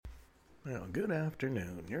Well, good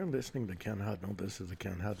afternoon. You're listening to Ken Hudnall. This is the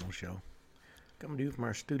Ken Hudnall Show. Coming to you from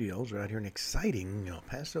our studios right here in exciting El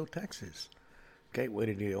Paso, Texas. Gateway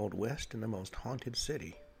to the Old West and the most haunted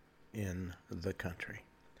city in the country.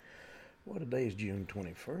 Well, today is June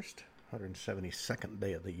 21st, 172nd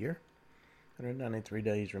day of the year. 193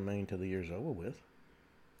 days remain till the year's over with.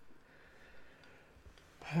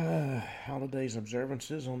 Holidays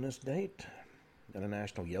observances on this date. Got a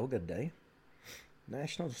National Yoga Day.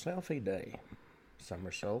 National Selfie Day,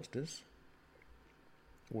 Summer Solstice,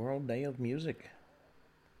 World Day of Music,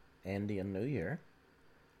 Indian New Year,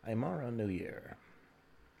 Aymara New Year,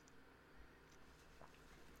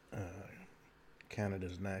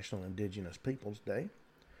 Canada's National Indigenous Peoples Day,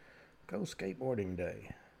 Go Skateboarding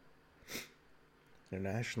Day,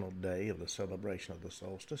 International Day of the Celebration of the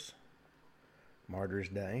Solstice, Martyrs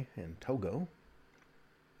Day in Togo,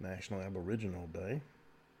 National Aboriginal Day,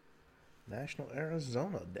 National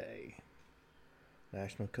Arizona Day,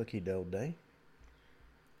 National Cookie Dough Day,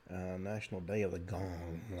 National Day of the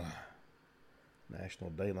Gong,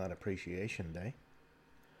 National Daylight Appreciation Day,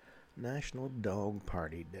 National Dog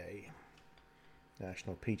Party Day,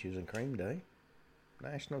 National Peaches and Cream Day,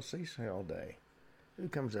 National Seashell Day. Who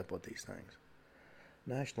comes up with these things?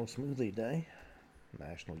 National Smoothie Day,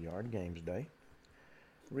 National Yard Games Day,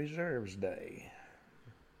 Reserves Day,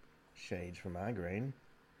 Shades for Migraine.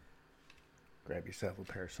 Grab yourself a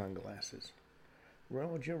pair of sunglasses.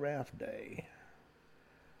 World Giraffe Day.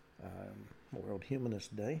 World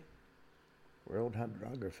Humanist Day. World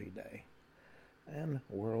Hydrography Day. And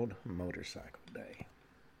World Motorcycle Day.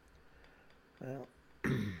 Well,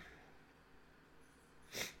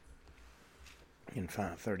 in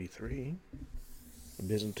 533, a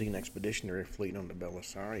Byzantine expeditionary fleet under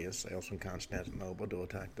Belisarius sails from Constantinople to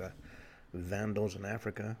attack the Vandals in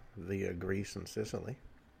Africa via Greece and Sicily.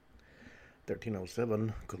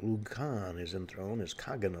 1307, Kublai Khan is enthroned as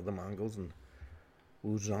Khagan of the Mongols and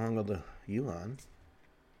Wuzong of the Yuan.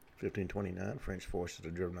 1529, French forces are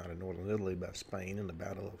driven out of northern Italy by Spain in the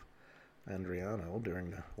Battle of Andriano during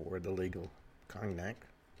the War of the Legal Cognac.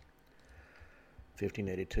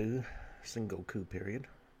 1582, Sengoku period.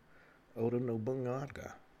 Oda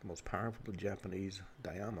Nobunaga, the most powerful of the Japanese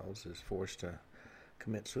daimyos, is forced to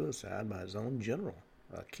commit suicide by his own general,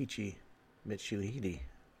 Kichi Mitsuhide.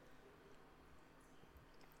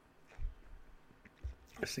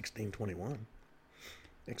 1621,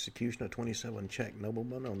 execution of 27 Czech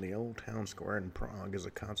noblemen on the Old Town Square in Prague as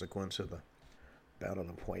a consequence of the Battle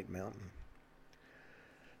of White Mountain.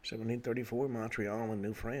 1734, Montreal in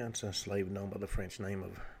New France, a slave known by the French name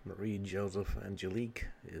of Marie Joseph Angelique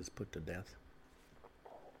is put to death.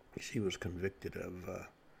 She was convicted of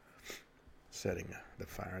setting the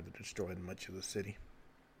fire that destroyed much of the city.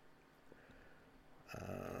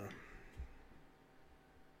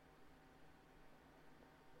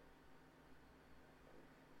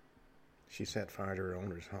 She set fire to her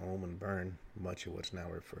owner's home and burned much of what's now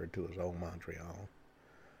referred to as Old Montreal.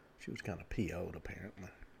 She was kind of PO'd, apparently.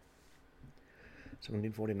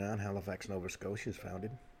 1749, Halifax, Nova Scotia is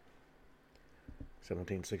founded.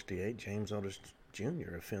 1768, James Otis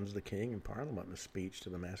Jr. offends the King in Parliament in a speech to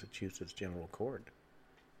the Massachusetts General Court.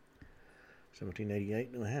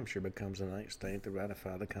 1788, New Hampshire becomes the 9th state to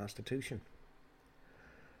ratify the Constitution.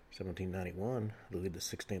 1791, Louis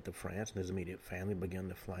XVI of France and his immediate family began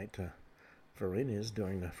the flight to Varennes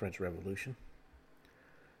during the French Revolution.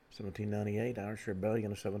 1798, Irish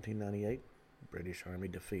Rebellion of 1798. British Army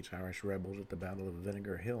defeats Irish rebels at the Battle of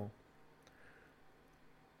Vinegar Hill.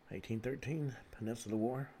 1813, Peninsula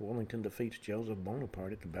War. Wellington defeats Joseph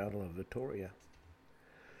Bonaparte at the Battle of Vittoria.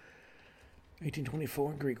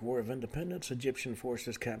 1824, Greek War of Independence. Egyptian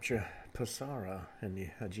forces capture Passara in the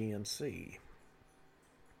Aegean Sea.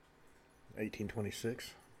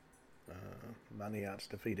 1826, Maniats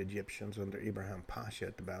defeat Egyptians under Ibrahim Pasha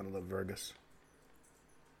at the Battle of Vergas.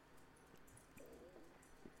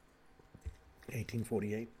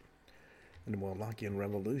 1848, in the Wallachian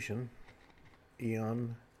Revolution,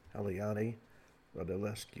 Ion Aliade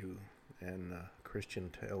Radulescu and Christian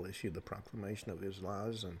Tell issued the proclamation of his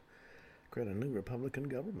laws and create a new Republican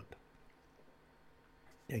government.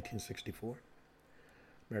 1864,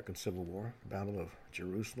 American Civil War, Battle of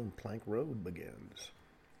Jerusalem Plank Road begins.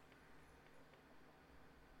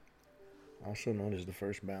 Also known as the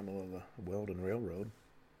First Battle of the Weldon Railroad,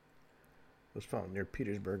 was fought near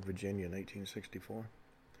Petersburg, Virginia in 1864.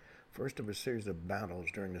 First of a series of battles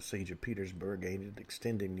during the siege of Petersburg aimed at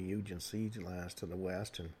extending the Union siege lines to the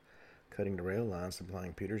west and cutting the rail line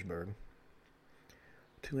supplying Petersburg.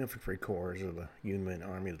 Two infantry corps of the Union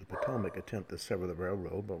Army of the Potomac attempted to sever the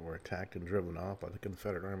railroad, but were attacked and driven off by the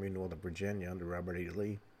Confederate Army of Northern Virginia under Robert E.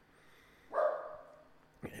 Lee.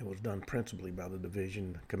 It was done principally by the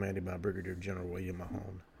division commanded by Brigadier General William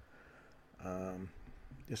Mahone.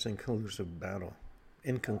 This inconclusive battle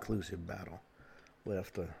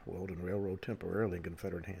left the Weldon Railroad temporarily in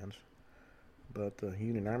Confederate hands, but the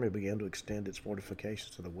Union Army began to extend its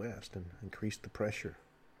fortifications to the west and increased the pressure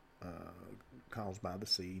caused by the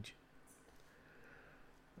siege.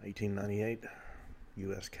 1898,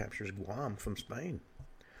 U.S. captures Guam from Spain.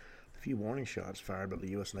 A few warning shots fired by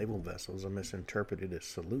the U.S. naval vessels are misinterpreted as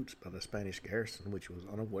salutes by the Spanish garrison, which was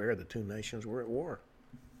unaware the two nations were at war.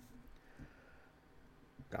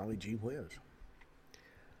 Golly gee whiz.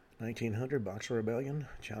 1900, Boxer Rebellion.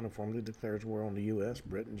 China formally declares war on the U.S.,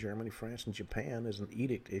 Britain, Germany, France, and Japan as an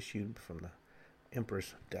edict issued from the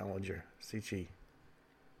Empress Dowager Cixi.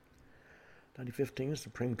 1915, the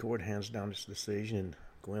Supreme Court hands down its decision in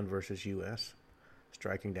Gwynn versus U.S.,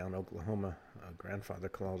 striking down Oklahoma grandfather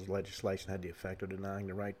clause legislation had the effect of denying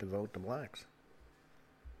the right to vote to blacks.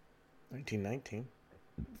 1919,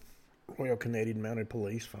 Royal Canadian Mounted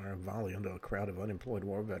Police fire a volley into a crowd of unemployed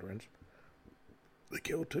war veterans. They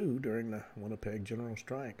killed 2 during the Winnipeg General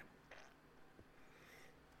Strike.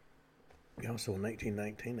 Also in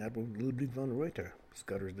 1919, Admiral Ludwig von Reuter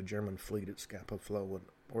scutters the German fleet at Scapa Flow and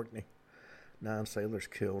Orkney. 9 sailors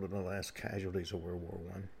killed and the last casualties of World War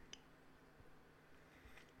I.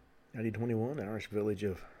 1921, the Irish village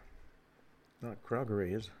of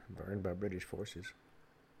Croggery is burned by British forces.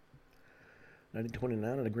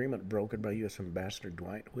 1929, an agreement brokered by U.S. Ambassador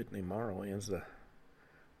Dwight Whitney Morrow ends the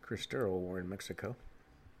Cristero War in Mexico.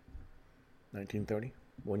 1930,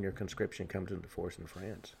 1-year conscription comes into force in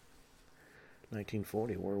France.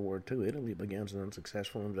 1940, World War II, Italy begins an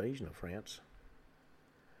unsuccessful invasion of France.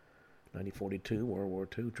 1942, World War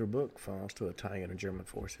II, Trubuk falls to Italian and German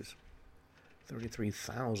forces.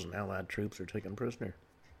 33,000 Allied troops are taken prisoner.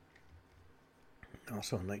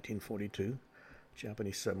 Also in 1942,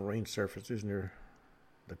 Japanese submarine surfaces near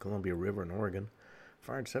the Columbia River in Oregon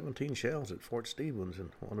fired 17 shells at Fort Stevens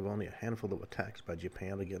in one of only a handful of attacks by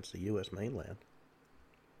Japan against the U.S. mainland.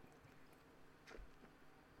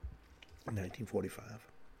 1945,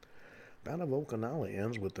 Battle of Okinawa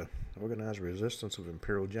ends with the organized resistance of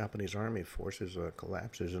Imperial Japanese Army forces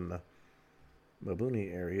collapses in the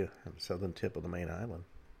Mabuni area on the southern tip of the main island.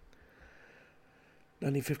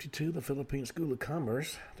 1952, the Philippine School of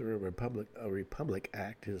Commerce, through a Republic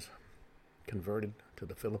Act, is converted to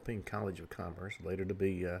the Philippine College of Commerce, later to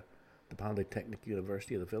be the Polytechnic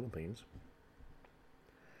University of the Philippines.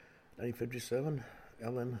 1957,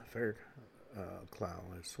 Ellen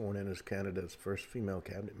Fairclough is sworn in as Canada's first female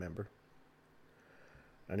cabinet member.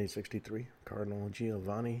 1963, Cardinal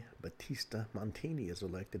Giovanni Battista Montini is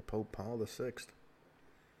elected Pope Paul VI.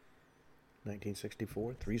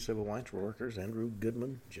 1964, 3 civil rights workers, Andrew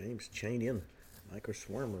Goodman, James Chaney, and Michael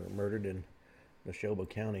Swermer, are murdered in Neshoba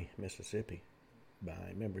County, Mississippi,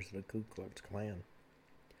 by members of the Ku Klux Klan.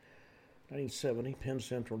 1970, Penn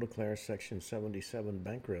Central declares Section 77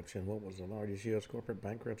 bankruptcy in what was the largest U.S. corporate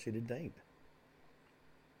bankruptcy to date.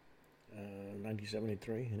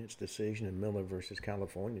 1973, in its decision in Miller versus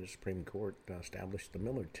California, the Supreme Court established the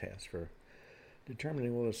Miller test for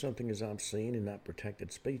determining whether something is obscene and not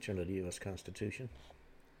protected speech under the U.S. Constitution.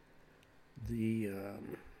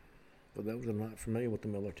 For those who are not familiar with the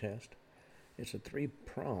Miller test, it's a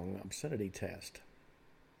 3-prong obscenity test.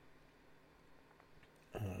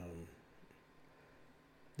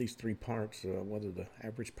 These 3 parts, whether the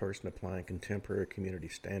average person applying contemporary community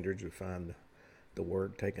standards would find the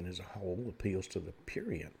work taken as a whole appeals to the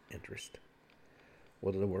prurient interest,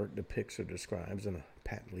 whether the work depicts or describes in a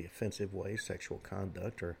patently offensive way sexual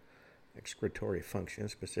conduct or excretory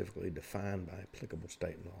functions specifically defined by applicable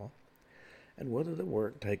state law, and whether the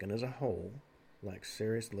work taken as a whole lacks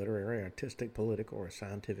serious literary, artistic, political, or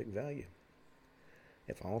scientific value.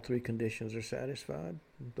 If all 3 conditions are satisfied,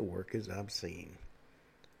 the work is obscene,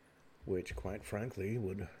 which, quite frankly,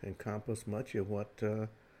 would encompass much of what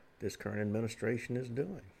this current administration is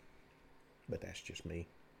doing. But that's just me.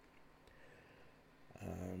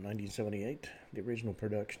 1978, the original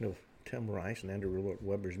production of Tim Rice and Andrew Lloyd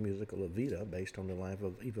Webber's musical Evita, based on the life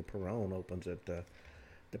of Eva Peron, opens at the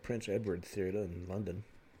Prince Edward Theatre in London.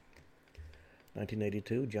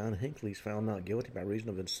 1982, John Hinckley is found not guilty by reason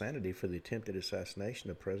of insanity for the attempted assassination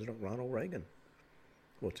of President Ronald Reagan.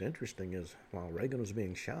 What's interesting is, while Reagan was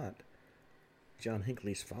being shot, John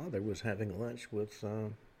Hinckley's father was having lunch with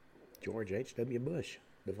George H.W. Bush,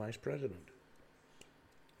 the vice president.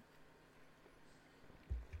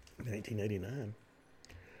 1989,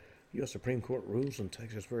 U.S. Supreme Court rules in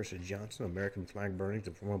Texas versus Johnson, American flag burnings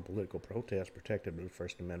a form of political protest protected by the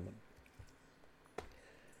First Amendment.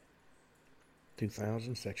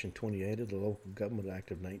 2000, Section 28 of the Local Government Act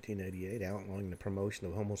of 1988 outlawing the promotion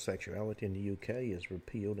of homosexuality in the UK is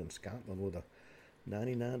repealed in Scotland with a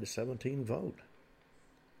 99-17 vote.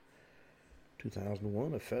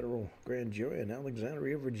 2001, a federal grand jury in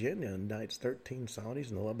Alexandria, Virginia indicts 13 Saudis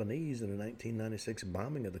and Lebanese in a 1996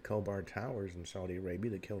 bombing of the Khobar Towers in Saudi Arabia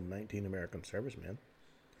that killed 19 American servicemen.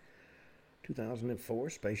 2004,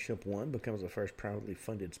 Spaceship One becomes the first privately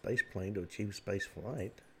funded space plane to achieve space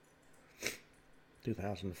flight.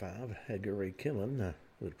 2005, Edgar Ray Killen,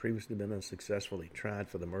 who had previously been unsuccessfully tried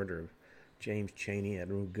for the murder of James Chaney,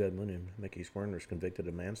 Andrew Goodman, and Mickey Swerner, was convicted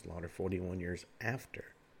of manslaughter 41 years after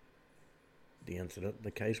the incident.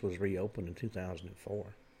 The case was reopened in 2004.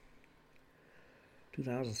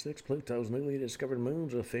 2006, Pluto's newly discovered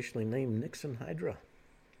moons officially named Nixon Hydra.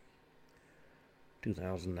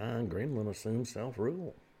 2009, Greenland assumed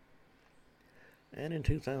self-rule. And in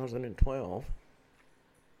 2012,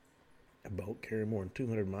 a boat carrying more than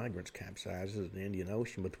 200 migrants capsizes in the Indian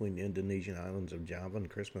Ocean between the Indonesian islands of Java and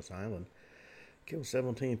Christmas Island. Killed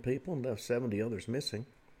 17 people and left 70 others missing.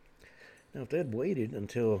 Now, if they'd waited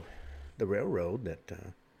until the railroad that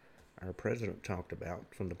our president talked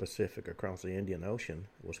about from the Pacific across the Indian Ocean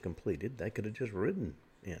was completed, they could have just ridden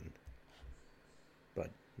in.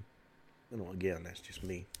 But, again, that's just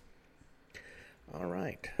me. All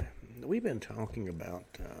right. We've been talking about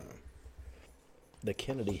the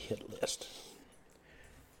Kennedy hit list.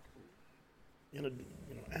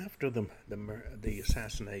 After the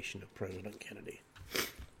assassination of President Kennedy,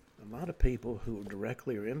 a lot of people who were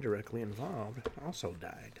directly or indirectly involved also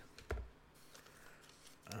died.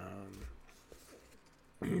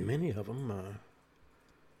 Many of them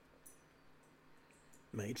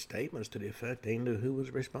made statements to the effect they knew who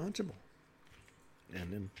was responsible.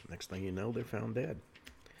 And then, next thing you know, they're found dead.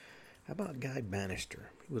 How about Guy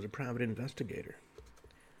Bannister? He was a private investigator.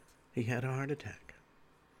 He had a heart attack.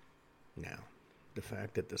 Now, the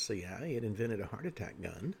fact that the CIA had invented a heart attack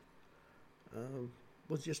gun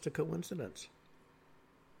was just a coincidence.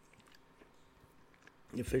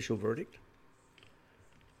 The official verdict?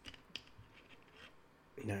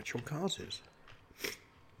 Natural causes.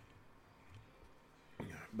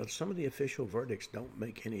 But some of the official verdicts don't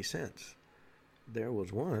make any sense. There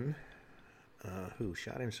was one who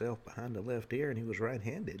shot himself behind the left ear, and he was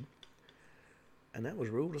right-handed, and that was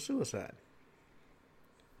ruled a suicide.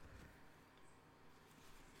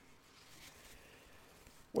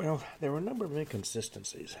 Well, there were a number of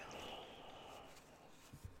inconsistencies.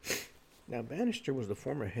 Now, Bannister was the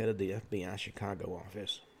former head of the FBI Chicago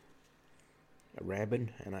office, a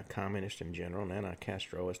rabid anti-communist in general and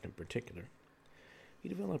anti-Castroist in particular. He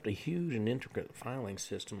developed a huge and intricate filing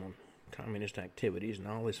system on communist activities, and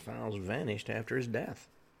all his files vanished after his death.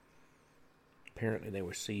 Apparently they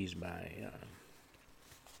were seized by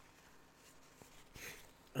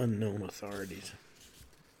unknown authorities.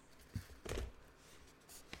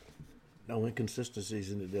 No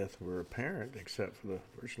inconsistencies in the death were apparent, except for the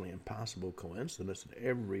virtually impossible coincidence that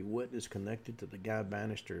every witness connected to the Guy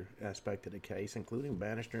Bannister aspect of the case, including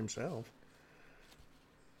Bannister himself,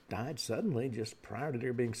 died suddenly just prior to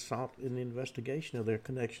their being sought in the investigation of their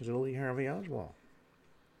connections to Lee Harvey Oswald.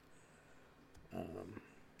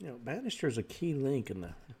 Bannister is a key link in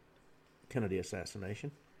the Kennedy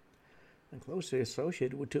assassination and closely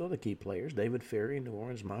associated with two other key players, David Ferrie and New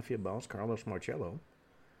Orleans Mafia boss Carlos Marcello.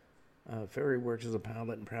 Ferrie works as a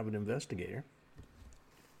pilot and private investigator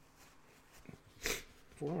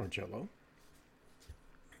for Marcello.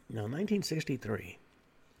 Now, in 1963,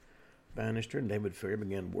 Bannister and David Ferrie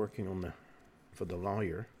began working for the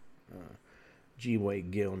lawyer G.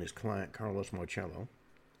 Wade Gill and his client Carlos Marcello.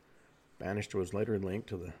 Bannister was later linked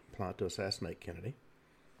to the plot to assassinate Kennedy.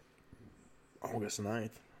 August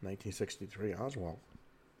 9th, 1963, Oswald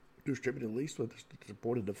distributed leaflets that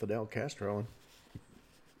supported the Fidel Castro and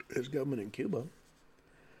his government in Cuba.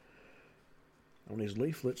 On his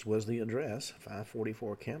leaflets was the address,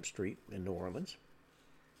 544 Camp Street in New Orleans.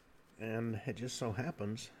 And it just so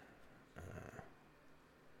happens,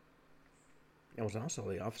 it was also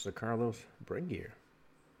the office of Carlos Breguier,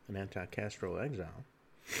 an anti-Castro exile.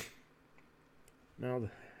 Now,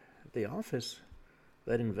 the office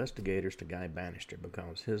led investigators to Guy Bannister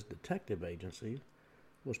because his detective agency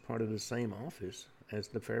was part of the same office as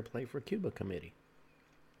the Fair Play for Cuba Committee.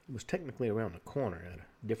 It was technically around the corner at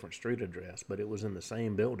a different street address, but it was in the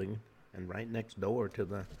same building and right next door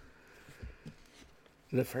to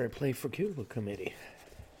the Fair Play for Cuba Committee.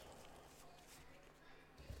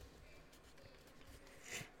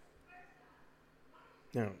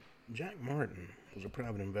 Now, Jack Martin was a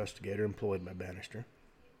private investigator employed by Bannister,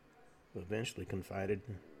 who eventually confided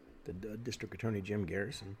to District Attorney Jim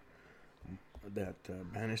Garrison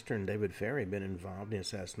that Bannister and David Ferry had been involved in the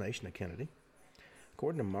assassination of Kennedy.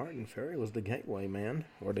 According to Martin, Ferry was the gateway man,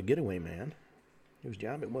 or the getaway man, whose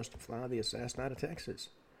job it was to fly the assassin out of Texas.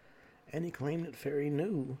 And he claimed that Ferry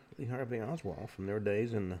knew Lee Harvey Oswald from their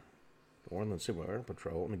days in the New Orleans Civil Air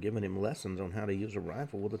Patrol and had given him lessons on how to use a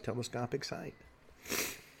rifle with a telescopic sight.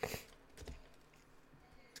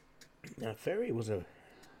 Now, Ferry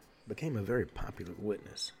became a very popular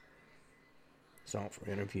witness. Sought for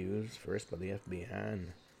interviews, first by the FBI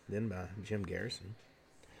and then by Jim Garrison.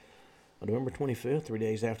 On November 25th, 3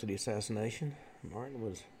 days after the assassination, Martin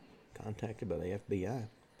was contacted by the FBI.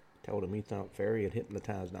 Told him he thought Ferry had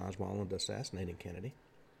hypnotized Oswald into assassinating Kennedy.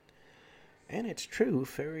 And it's true,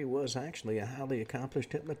 Ferry was actually a highly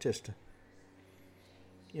accomplished hypnotist.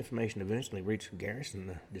 The information eventually reached Garrison,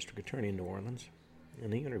 the district attorney in New Orleans,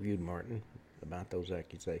 and he interviewed Martin about those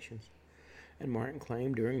accusations. And Martin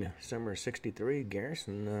claimed during the summer of '63,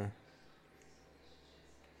 Garrison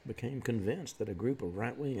became convinced that a group of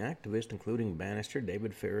right-wing activists, including Bannister,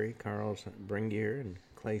 David Ferry, Carl Bringier, and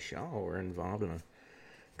Clay Shaw, were involved in a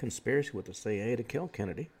conspiracy with the CIA to kill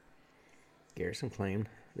Kennedy. Garrison claimed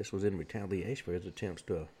this was in retaliation for his attempts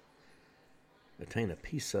to attain a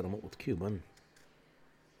peace settlement with Cuba in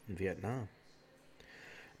Vietnam.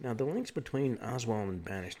 Now, the links between Oswald and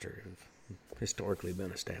Bannister have historically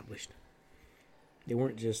been established. They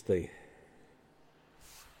weren't just the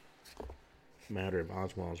matter of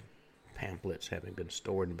Oswald's pamphlets having been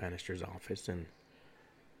stored in Bannister's office, and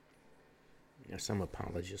some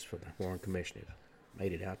apologists for the Warren Commission have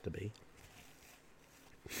made it out to be.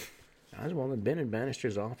 Oswald had been in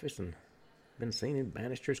Bannister's office and been seen in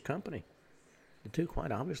Bannister's company. The two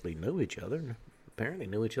quite obviously knew each other, and apparently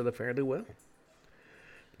knew each other fairly well.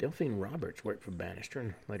 Delphine Roberts worked for Bannister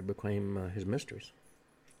and later became his mistress.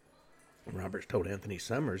 Roberts told Anthony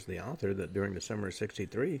Summers, the author, that during the summer of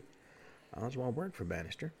 '63, Oswald worked for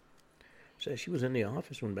Bannister. Says she was in the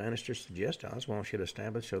office when Bannister suggested Oswald should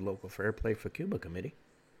establish a local Fair Play for Cuba committee.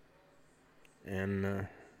 And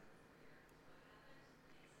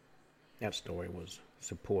that story was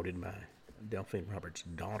supported by Delphine Roberts'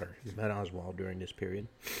 daughter, who met Oswald during this period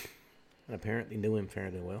and apparently knew him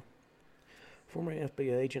fairly well. Former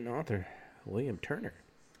FBI agent and author William Turner,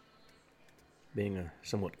 being a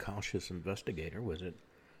somewhat cautious investigator, was at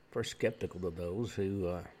first skeptical of those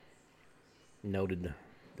who noted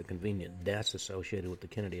the convenient deaths associated with the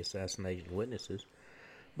Kennedy assassination witnesses,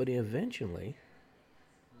 but he eventually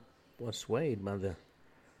was swayed by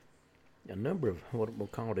a number of what we'll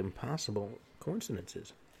call impossible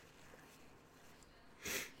coincidences.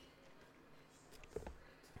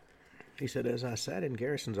 He said, as I sat in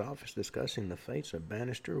Garrison's office discussing the fates of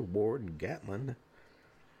Bannister, Ward, and Gatlin,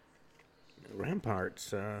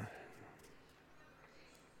 Ramparts had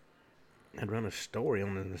run a story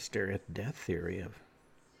on the mysterious death theory of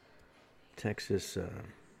Texas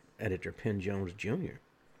editor Penn Jones Jr.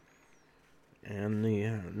 And the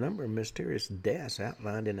number of mysterious deaths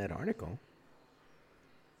outlined in that article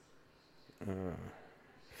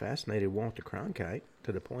fascinated Walter Cronkite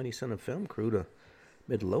to the point he sent a film crew to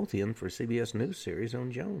Midlothian for a CBS News series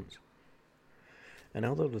on Jones. And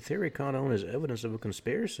although the theory caught on as evidence of a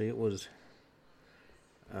conspiracy, it was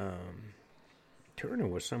Turner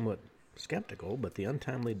was somewhat skeptical, but the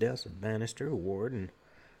untimely deaths of Bannister, Ward, and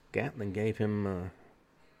Gatlin gave him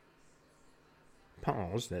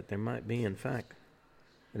pause that there might be, in fact,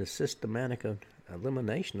 a systematic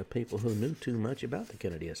elimination of people who knew too much about the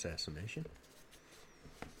Kennedy assassination.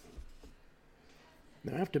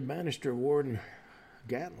 Now, after Bannister, Ward, and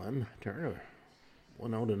Gatlin, Turner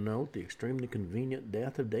went on to note the extremely convenient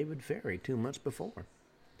death of David Ferry 2 months before.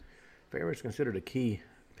 Ferry was considered a key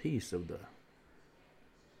piece of the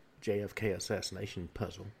JFK assassination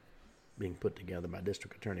puzzle being put together by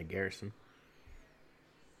District Attorney Garrison.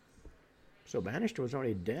 So Bannister was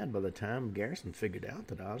already dead by the time Garrison figured out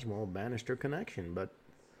the Oswald-Bannister connection, but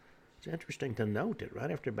it's interesting to note that right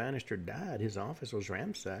after Bannister died, his office was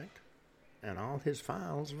ransacked and all his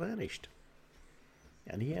files vanished.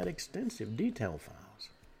 And he had extensive detail files.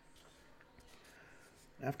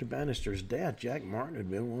 After Bannister's death, Jack Martin, who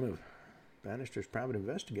had been one of Bannister's private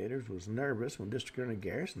investigators, was nervous when District Attorney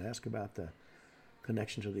Garrison asked about the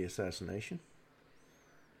connection to the assassination.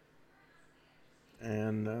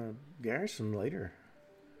 And Garrison later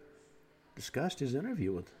discussed his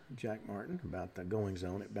interview with Jack Martin about the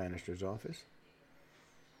goings-on at Bannister's office.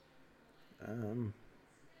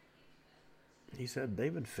 He said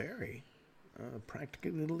David Ferry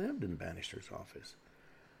practically lived in Bannister's office.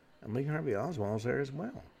 And Lee Harvey Oswald's there as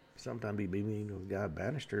well. Sometimes he'd be meeting with Guy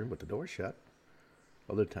Bannister with the door shut.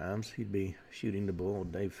 Other times he'd be shooting the bull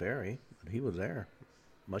with Dave Ferry, but he was there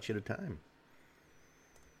much at a time.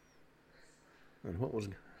 And what was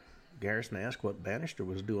Garrison asked what Bannister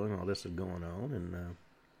was doing while this was going on, and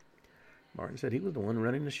Martin said he was the one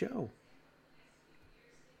running the show.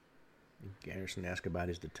 Garrison asked about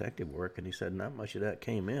his detective work, and he said not much of that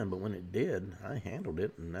came in, but when it did, I handled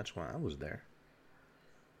it, and that's why I was there.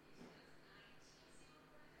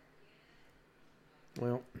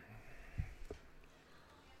 Well,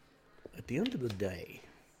 at the end of the day,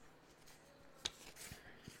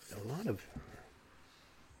 a lot of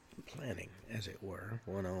planning, as it were,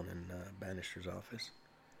 went on in Bannister's office.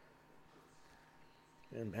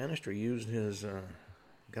 And Bannister used his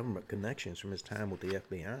government connections from his time with the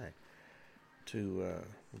FBI to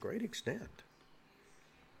a great extent.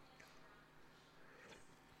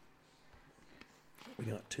 We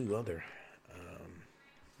got two other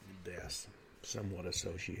deaths somewhat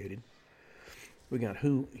associated. We got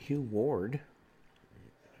Hugh Ward,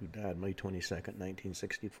 who died May 22nd,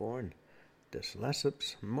 1964, and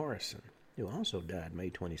Lesseps Morrison, who also died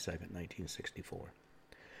May 22nd, 1964.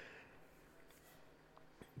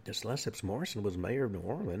 Lesseps Morrison was mayor of New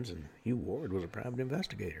Orleans, and Hugh Ward was a private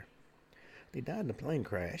investigator. They died in a plane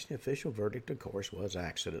crash. The official verdict, of course, was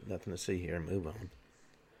accident. Nothing to see here. Move on.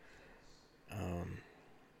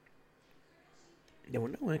 There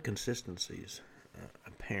were no inconsistencies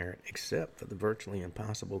apparent, except for the virtually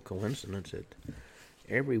impossible coincidence that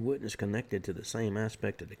every witness connected to the same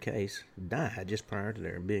aspect of the case died just prior to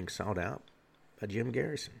their being sought out by Jim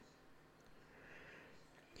Garrison.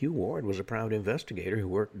 Hugh Ward was a private investigator who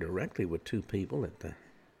worked directly with two people at the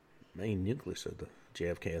main nucleus of the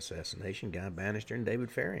JFK assassination, Guy Bannister and David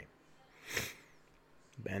Ferry.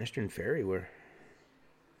 Bannister and Ferry were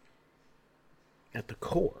at the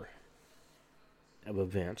core of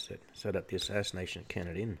events that set up the assassination of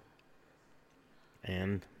Kennedy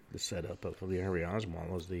and the setup of Lee Harvey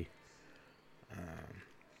Oswald as the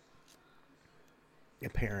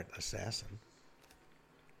apparent assassin.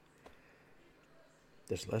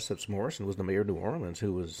 Lesseps Morrison was the mayor of New Orleans,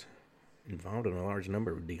 who was involved in a large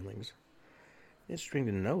number of dealings. It's interesting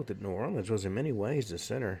to note that New Orleans was in many ways the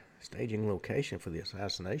center staging location for the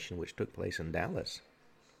assassination, which took place in Dallas.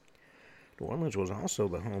 New Orleans was also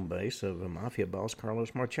the home base of Mafia boss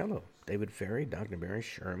Carlos Marcello, David Ferry, Dr. Barry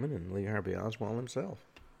Sherman, and Lee Harvey Oswald himself.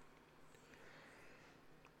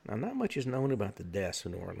 Now, not much is known about the deaths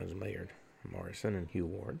of New Orleans Mayor Morrison and Hugh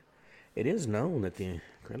Ward. It is known that the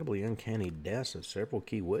incredibly uncanny deaths of several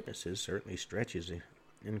key witnesses certainly stretches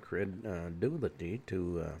incredulity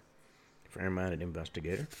to a fair-minded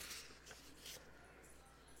investigator.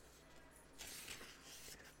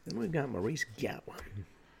 Then we've got Maurice Gatlin.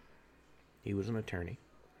 He was an attorney,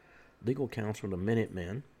 legal counsel to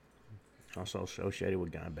Minutemen, also associated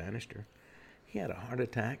with Guy Bannister. He had a heart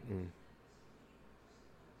attack and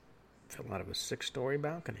fell out of a 6-story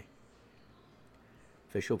balcony.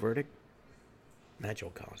 Official verdict,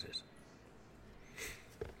 natural causes.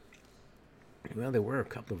 Well, there were a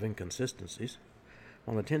couple of inconsistencies.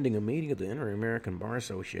 While attending a meeting of the Inter-American Bar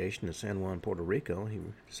Association in San Juan, Puerto Rico, he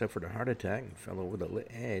suffered a heart attack and fell over the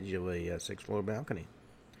edge of a 6th-floor balcony.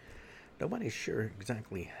 Nobody's sure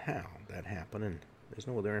exactly how that happened, and there's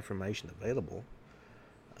no other information available.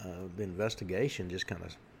 The investigation just kind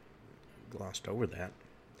of glossed over that.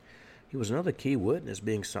 He was another key witness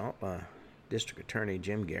being sought by District Attorney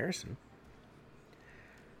Jim Garrison.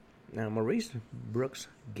 Now, Maurice Brooks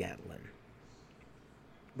Gatlin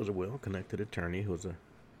was a well-connected attorney who was a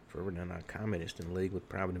fervent anti-communist in league with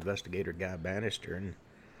private investigator Guy Bannister and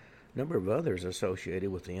a number of others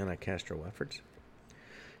associated with the anti-Castro efforts.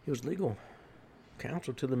 He was legal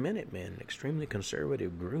counsel to the Minutemen, an extremely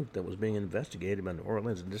conservative group that was being investigated by New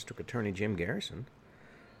Orleans District Attorney Jim Garrison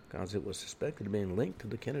because it was suspected of being linked to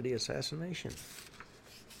the Kennedy assassination.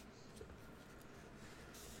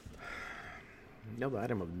 Another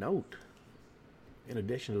item of note, in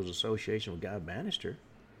addition to his association with Guy Bannister,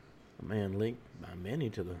 a man linked by many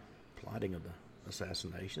to the plotting of the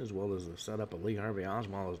assassination, as well as the setup of Lee Harvey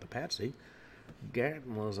Oswald as the patsy,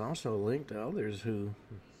 Gatlin was also linked to others who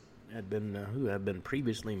had been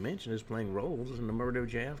previously mentioned as playing roles in the murder of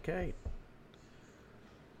JFK.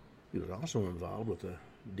 He was also involved with the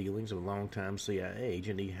dealings of longtime CIA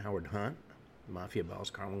agent E. Howard Hunt, mafia boss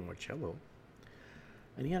Carlo Marcello,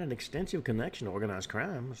 and he had an extensive connection to organized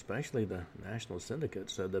crime, especially the national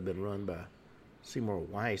syndicates that had been run by Seymour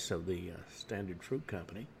Weiss of the Standard Fruit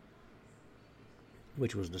Company,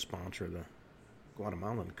 which was the sponsor of the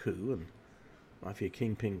Guatemalan coup, and mafia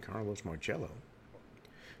kingpin Carlos Marcello.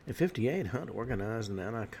 In 1958, Hunt organized an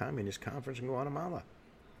anti-communist conference in Guatemala.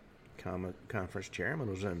 Conference chairman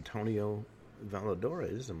was Antonio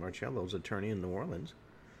Valadores, Marcello's attorney in New Orleans.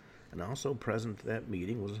 And also present at that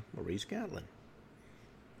meeting was Maurice Gatlin.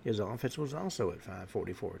 His office was also at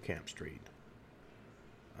 544 Camp Street,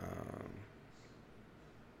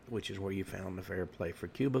 which is where you found the Fair Play for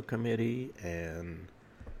Cuba Committee and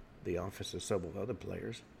the office of several other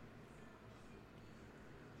players.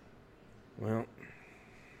 Well,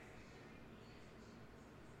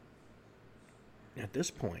 at this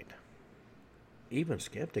point, even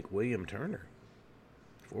skeptic William Turner,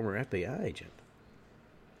 former FBI agent,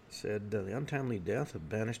 said the untimely death of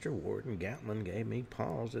Bannister, Ward, and Gatlin gave me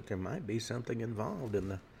pause that there might be something involved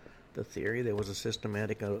in the theory there was a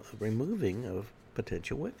systematic removing of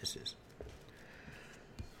potential witnesses.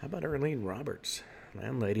 How about Earlene Roberts,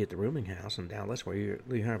 landlady at the rooming house in Dallas where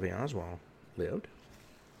Lee Harvey Oswald lived?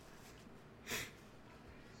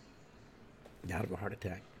 Died of a heart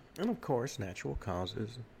attack. And of course, natural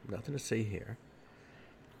causes, nothing to see here.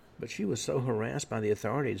 But she was so harassed by the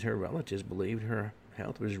authorities, her relatives believed her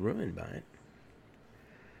health was ruined by it.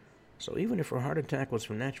 So even if her heart attack was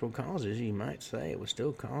from natural causes, you might say it was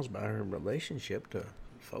still caused by her relationship to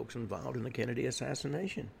folks involved in the Kennedy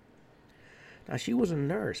assassination. Now, she was a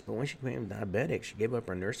nurse, but when she became diabetic, she gave up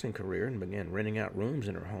her nursing career and began renting out rooms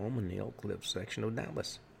in her home in the Oak Cliff section of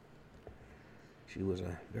Dallas. She was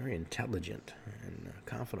a very intelligent and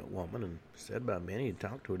confident woman, and said by many who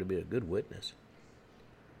talked to her to be a good witness.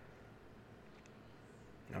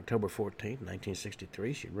 October 14,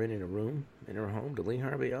 1963, she rented a room in her home to Lee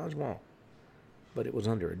Harvey Oswald, but it was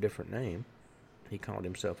under a different name. He called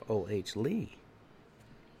himself O.H. Lee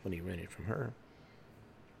when he rented from her.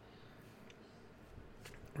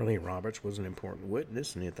 Earlene Roberts was an important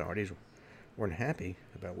witness, and the authorities weren't happy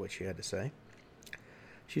about what she had to say.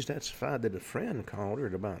 She testified that a friend called her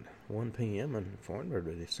at about 1 p.m. and informed her of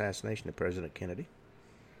the assassination of President Kennedy.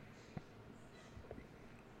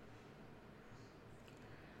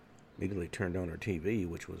 Immediately turned on her TV,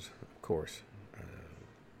 which was, of course,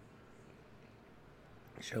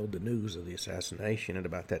 showed the news of the assassination. At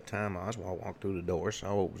about that time, Oswald walked through the door,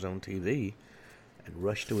 saw what was on TV, and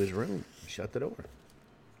rushed to his room and shut the door.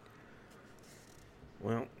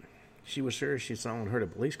 Well, she was sure she saw and heard a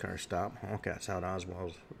police car stop, honk outside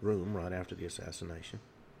Oswald's room right after the assassination.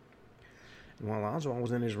 And while Oswald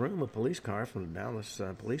was in his room, a police car from the Dallas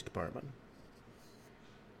Police Department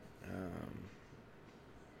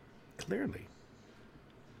clearly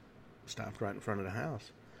stopped right in front of the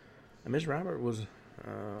house. And Ms. Robert was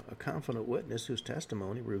a confident witness whose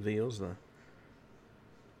testimony reveals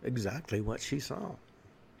exactly what she saw.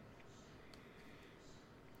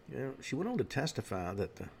 She went on to testify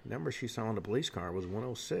that the number she saw in the police car was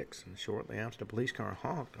 106, and shortly after the police car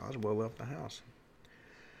honked, Oswald left the house.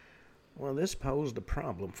 Well, this posed a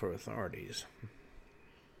problem for authorities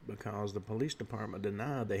because the police department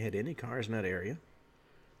denied they had any cars in that area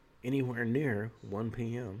anywhere near 1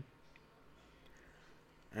 p.m.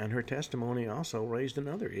 And her testimony also raised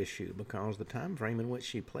another issue because the time frame in which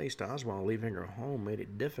she placed Oswald leaving her home made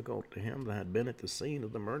it difficult to him to have been at the scene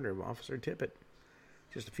of the murder of Officer Tippit.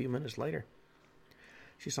 Just a few minutes later,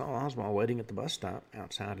 she saw Oswald waiting at the bus stop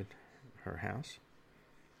outside her house.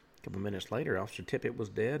 A couple of minutes later, Officer Tippit was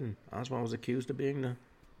dead, and Oswald was accused of being the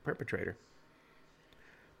perpetrator.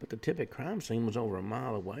 But the Tippit crime scene was over a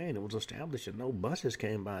mile away, and it was established that no buses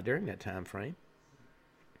came by during that time frame.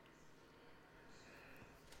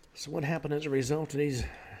 So what happened as a result of these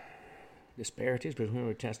disparities between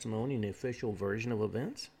her testimony and the official version of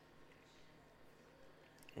events?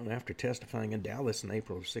 Well, after testifying in Dallas in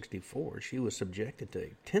April of '64, she was subjected to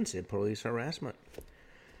intensive police harassment.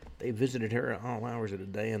 They visited her at all hours of the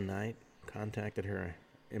day and night, contacted her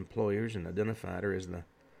employers, and identified her as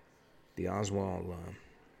the Oswald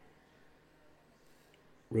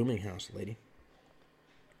rooming house lady.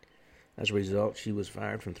 As a result, she was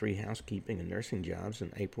fired from 3 housekeeping and nursing jobs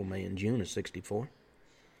in April, May, and June of '64.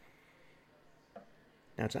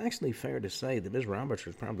 Now, it's actually fair to say that Ms. Roberts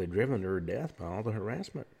was probably driven to her death by all the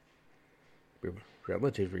harassment.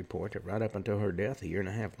 Relatives report that right up until her death, a year and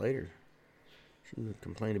a half later, she was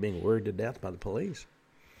complaining of being worried to death by the police.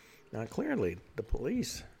 Now, clearly, the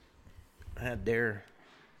police had their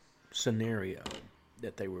scenario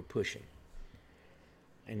that they were pushing.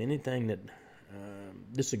 And anything that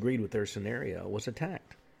disagreed with their scenario was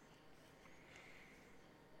attacked.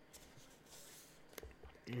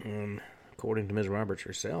 According to Ms. Roberts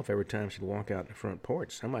herself, every time she'd walk out the front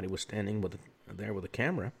porch, somebody was standing there with a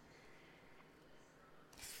camera.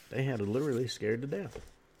 They had her literally scared to death.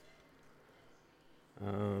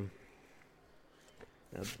 Now,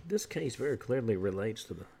 this case very clearly relates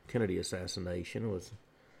to the Kennedy assassination. It was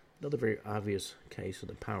another very obvious case of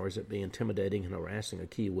the powers that be intimidating and harassing a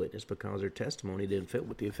key witness because their testimony didn't fit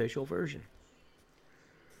with the official version.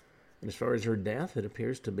 And as far as her death, it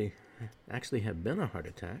appears to be actually have been a heart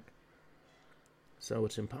attack. So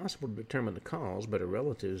it's impossible to determine the cause, but her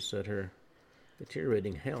relatives said her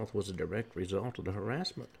deteriorating health was a direct result of the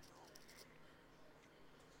harassment.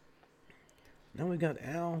 Now we've got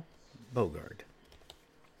Al Bogard.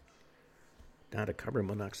 Died of carbon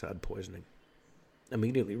monoxide poisoning.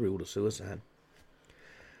 Immediately ruled a suicide.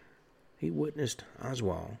 He witnessed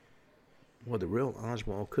Oswald, well, the real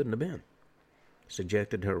Oswald couldn't have been.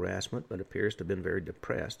 Subjected to harassment, but appears to have been very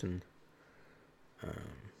depressed and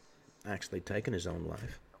actually taken his own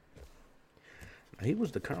life. Now, he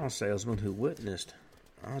was the car salesman who witnessed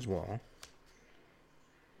Oswald,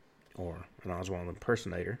 or an Oswald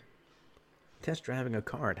impersonator, test driving a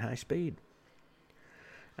car at high speed.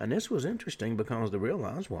 And this was interesting because the real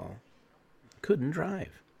Oswald couldn't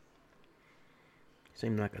drive.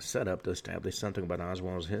 Seemed like a setup to establish something about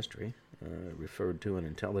Oswald's history, referred to in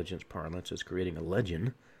intelligence parlance as creating a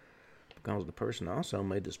legend, because the person also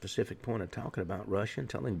made the specific point of talking about Russia and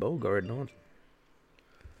telling Bogard no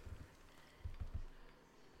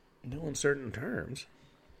uncertain terms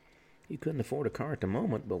he couldn't afford a car at the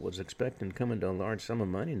moment, but was expecting to come into a large sum of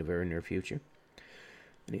money in the very near future.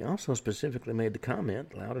 And he also specifically made the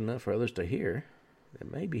comment, loud enough for others to hear,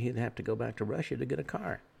 that maybe he'd have to go back to Russia to get a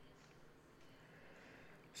car.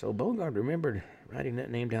 So Bogard remembered writing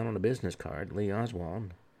that name down on a business card, Lee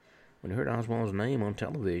Oswald. When he heard Oswald's name on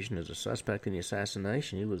television as a suspect in the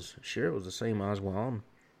assassination, he was sure it was the same Oswald,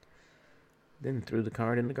 then threw the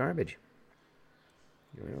card in the garbage.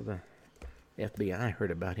 The FBI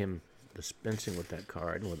heard about him dispensing with that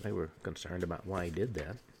card, and they were concerned about why he did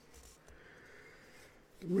that.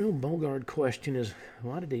 The real Bogard question is,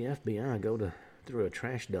 why did the FBI go through a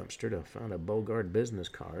trash dumpster to find a Bogard business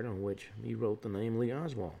card on which he wrote the name Lee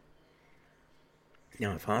Oswald?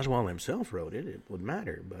 Now, if Oswald himself wrote it, it would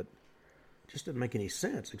matter, but it just didn't make any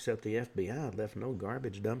sense, except the FBI left no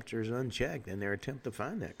garbage dumpsters unchecked in their attempt to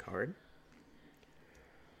find that card.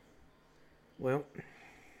 Well,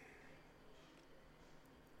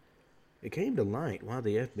 it came to light why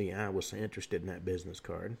the FBI was so interested in that business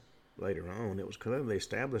card. Later on, it was clearly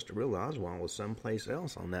established the real Oswald was someplace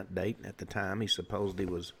else on that date at the time he supposedly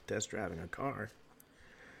was test driving a car.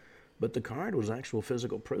 But the card was actual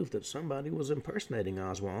physical proof that somebody was impersonating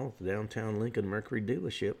Oswald at the downtown Lincoln Mercury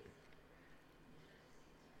dealership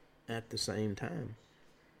at the same time.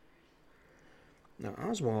 Now,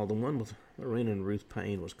 Oswald, the one with Lorena and Ruth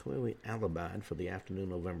Payne, was clearly alibied for the afternoon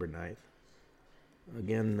November 9th.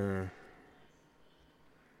 Again,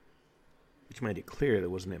 which made it clear there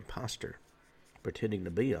was an imposter pretending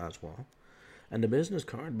to be Oswald. And the business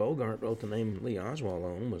card Bogart wrote the name Lee Oswald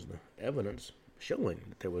on was the evidence showing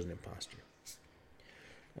that there was an imposter.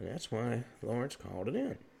 And that's why Lawrence called it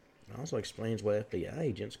in. It also explains why FBI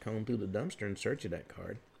agents combed through the dumpster in search of that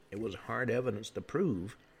card. It was hard evidence to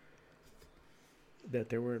prove that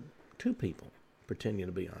there were two people pretending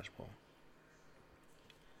to be Oswald.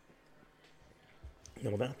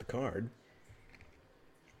 Now, without the card,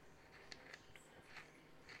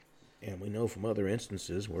 and we know from other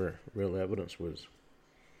instances where real evidence was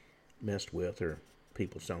messed with or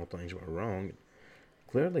people saw things were wrong, it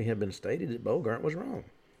clearly had been stated that Bogart was wrong.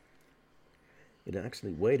 It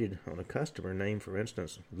actually waited on a customer named, for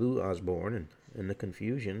instance, Lou Osborne, and in the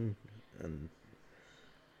confusion and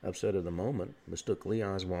upset of the moment, mistook Lee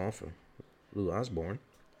Oswald for Lou Osborne,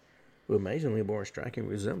 who amazingly bore a striking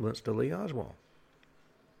resemblance to Lee Oswald.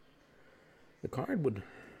 The card would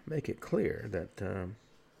make it clear that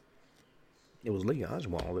it was Lee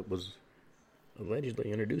Oswald that was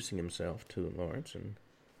allegedly introducing himself to Lawrence, and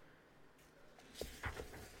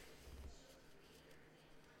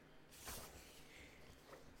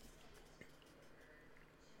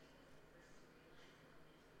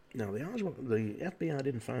now the FBI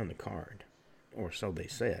didn't find the card, or so they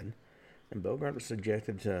said, and Bogart was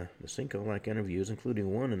subjected to the Cinco-like interviews,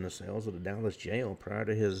 including one in the cells of the Dallas jail prior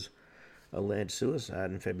to his alleged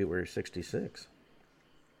suicide in February of '66.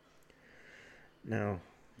 Now,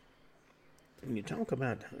 when you talk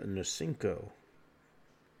about a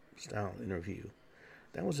Nosenko-style interview,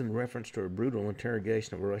 that was in reference to a brutal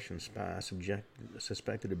interrogation of a Russian spy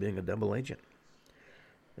suspected of being a double agent.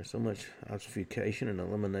 There's so much obfuscation and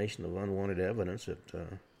elimination of unwanted evidence that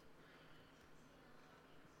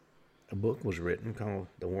a book was written called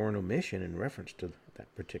The War and Omission in reference to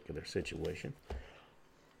that particular situation.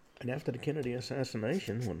 And after the Kennedy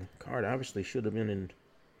assassination, when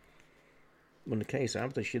the case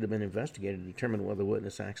obviously should have been investigated to determine what the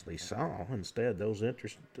witness actually saw, instead those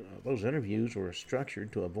interviews were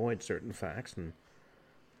structured to avoid certain facts and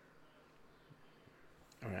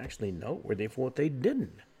are actually noteworthy for what they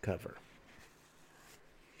didn't cover.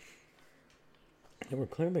 There were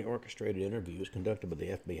clearly orchestrated interviews conducted by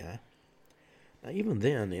the FBI. Now, even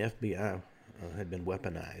then, the FBI had been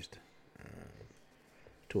weaponized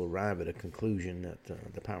to arrive at a conclusion that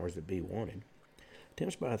the powers that be wanted.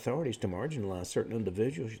 Attempts by authorities to marginalize certain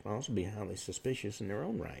individuals should also be highly suspicious in their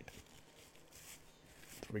own right.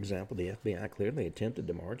 For example, the FBI clearly attempted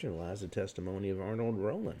to marginalize the testimony of Arnold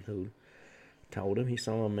Rowland, who told him he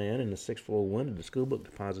saw a man in the sixth-floor window of the school book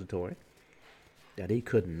depository that he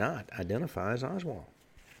could not identify as Oswald.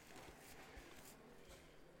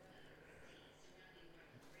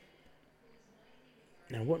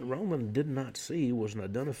 Now, what Rowland did not see was an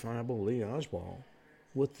identifiable Lee Oswald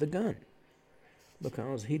with the gun,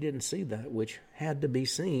 because he didn't see that which had to be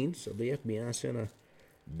seen, so the FBI sent a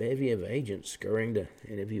bevy of agents scurrying to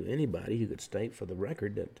interview anybody who could state for the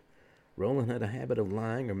record that Rowland had a habit of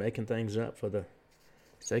lying or making things up for the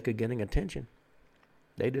sake of getting attention.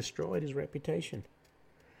 They destroyed his reputation.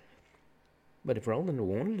 But if Rowland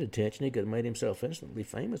wanted attention, he could have made himself instantly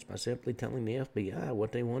famous by simply telling the FBI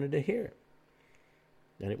what they wanted to hear.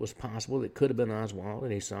 That it was possible it could have been Oswald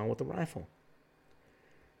that he saw with a rifle.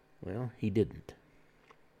 Well, he didn't.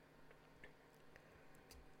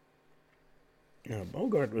 Now,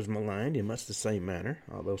 Bogart was maligned in much the same manner,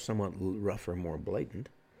 although somewhat rougher, more blatant.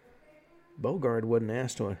 Bogart wasn't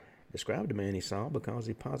asked to describe the man he saw because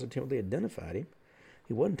he positively identified him.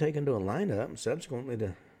 He wasn't taken to a lineup, and subsequently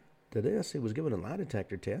to this, he was given a lie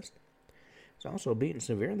detector test. He was also beaten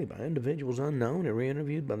severely by individuals unknown and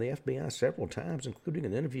re-interviewed by the FBI several times, including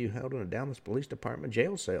an interview held in a Dallas Police Department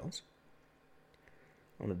jail cells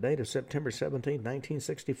on the date of September 17,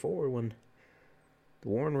 1964, when the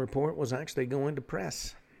Warren report was actually going to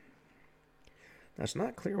press. Now, it's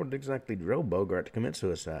not clear what exactly drove Bogart to commit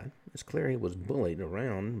suicide. It's clear he was bullied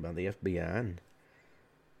around by the FBI, and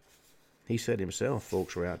he said himself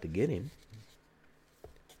folks were out to get him.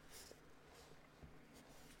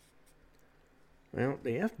 Well,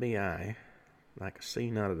 the FBI, like a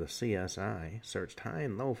scene out of the CSI, searched high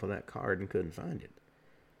and low for that card and couldn't find it.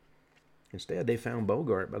 Instead, they found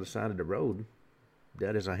Bogart by the side of the road,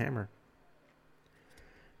 dead as a hammer.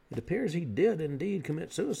 It appears he did indeed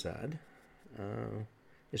commit suicide.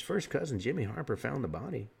 His first cousin, Jimmy Harper, found the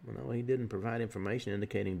body. Although he didn't provide information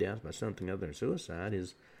indicating death by something other than suicide,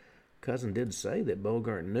 his cousin did say that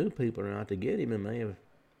Bogart knew people were out to get him and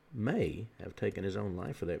may have taken his own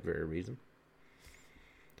life for that very reason.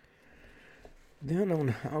 Then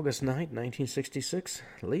on August 9, 1966,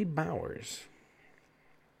 Lee Bowers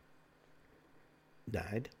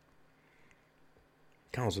died.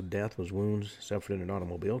 Cause of death was wounds suffered in an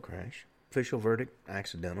automobile crash. Official verdict,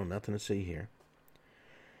 accidental, nothing to see here.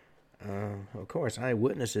 Of course,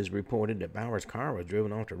 eyewitnesses reported that Bowers' car was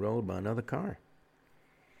driven off the road by another car.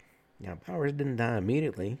 Now, Bowers didn't die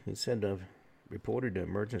immediately. He said to have reported to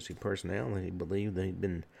emergency personnel that he believed that he'd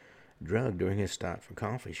been drugged during his stop for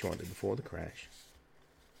coffee shortly before the crash.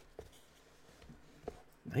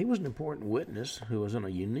 He was an important witness who was on a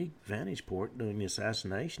unique vantage point during the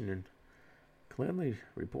assassination and clearly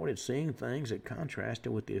reported seeing things that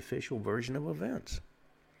contrasted with the official version of events.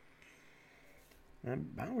 Now,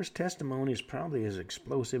 Bowers' testimony is probably as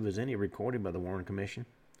explosive as any recorded by the Warren Commission.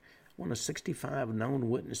 One of 65 known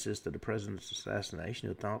witnesses to the president's assassination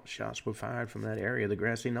who thought shots were fired from that area of the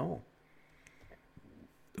grassy knoll.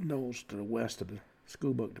 The knolls to the west of the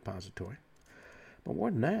school book depository. But more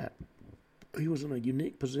than that, he was in a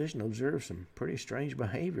unique position to observe some pretty strange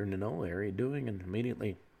behavior in the knoll area during and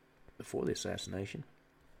immediately before the assassination.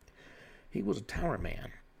 He was a tower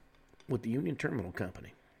man with the Union Terminal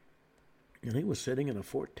Company, and he was sitting in a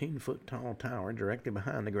 14-foot tall tower directly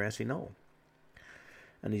behind the grassy knoll.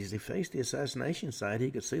 And as he faced the assassination site,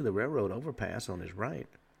 he could see the railroad overpass on his right.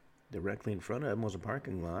 Directly in front of him was a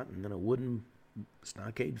parking lot and then a wooden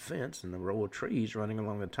stockade fence and a row of trees running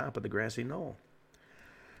along the top of the grassy knoll.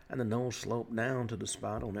 And the knoll sloped down to the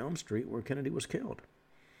spot on Elm Street where Kennedy was killed.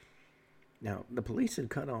 Now, the police had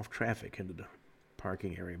cut off traffic into the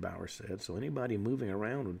parking area, Bowers said, so anybody moving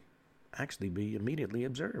around would actually be immediately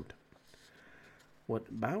observed.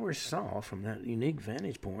 What Bowers saw from that unique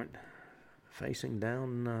vantage point, facing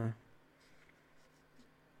down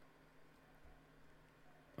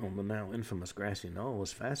on the now infamous grassy knoll,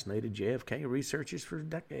 has fascinated JFK researchers for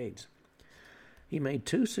decades. He made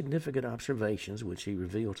two significant observations, which he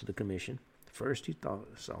revealed to the commission. First, he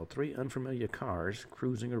saw three unfamiliar cars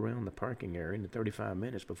cruising around the parking area in the 35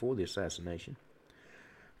 minutes before the assassination.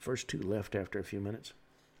 First two left after a few minutes.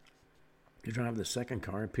 The driver of the second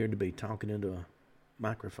car appeared to be talking into a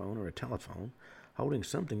microphone or a telephone, holding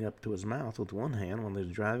something up to his mouth with one hand while he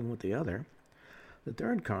was driving with the other. The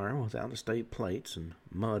third car, without estate plates and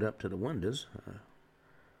mud up to the windows,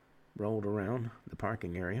 rolled around the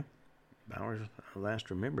parking area. Bowers last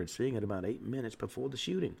remembered seeing it about 8 minutes before the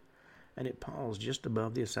shooting, and it paused just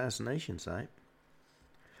above the assassination site.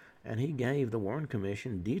 And he gave the Warren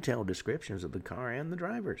Commission detailed descriptions of the car and the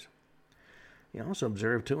drivers. He also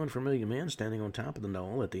observed two unfamiliar men standing on top of the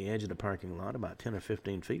knoll at the edge of the parking lot about 10 or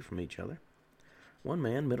 15 feet from each other. One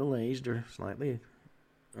man, middle-aged or slightly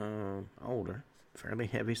older, fairly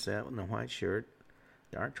heavy-set with a white shirt,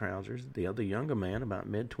 dark trousers. The other younger man, about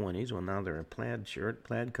mid-20s, with either a plaid shirt,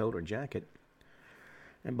 plaid coat, or jacket.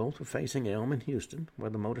 And both were facing Elm in Houston,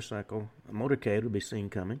 where the motorcade would be seen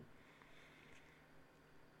coming.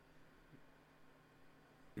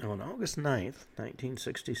 On August 9th,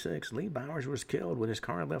 1966, Lee Bowers was killed when his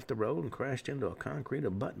car left the road and crashed into a concrete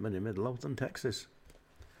abutment in Midlothian, Texas.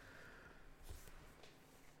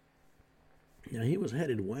 Now, he was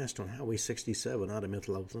headed west on Highway 67 out of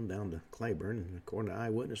Midlothian down to Claiborne, and according to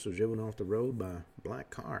eyewitnesses, was driven off the road by a black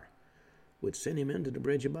car, which sent him into the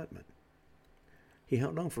bridge abutment. He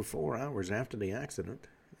held on for 4 hours after the accident,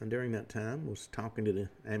 and during that time was talking to the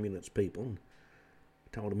ambulance people, and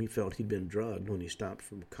told him he felt he'd been drugged when he stopped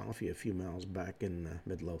for coffee a few miles back in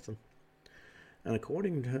Midlothian. And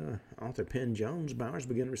according to author Penn Jones, Bowers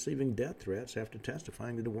began receiving death threats after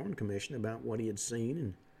testifying to the Warren Commission about what he had seen,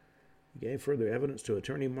 and he gave further evidence to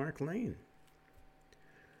attorney Mark Lane.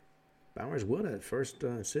 Bowers would at first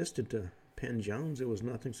insisted to Penn Jones there was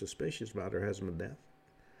nothing suspicious about her husband's death.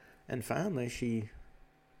 And finally she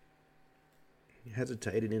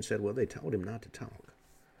hesitated and said, well, they told him not to talk.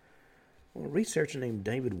 Well, a researcher named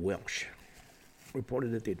David Welsh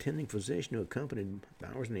reported that the attending physician who accompanied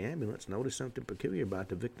Bowers in the ambulance noticed something peculiar about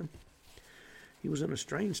the victim. He was in a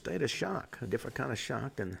strange state of shock, a different kind of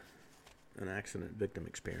shock than an accident victim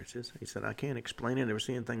experiences. He said, I can't explain it, never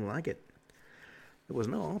seen anything like it. There was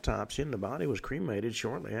no autopsy, and the body was cremated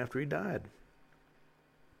shortly after he died.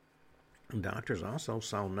 And doctors also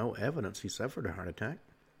saw no evidence he suffered a heart attack.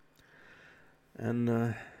 And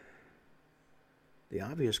the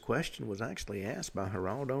obvious question was actually asked by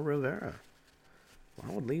Geraldo Rivera.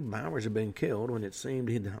 Why would Lee Bowers have been killed when it seemed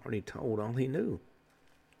he'd already told all he knew?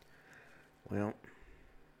 Well,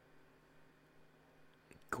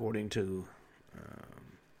 according to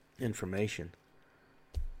information,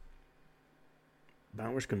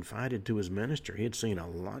 Bowers confided to his minister he had seen a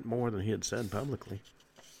lot more than he had said publicly.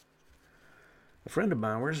 A friend of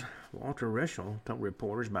Bowers, Walter Rischel, told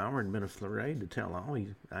reporters Bowers had been afraid to tell all he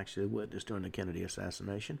actually witnessed during the Kennedy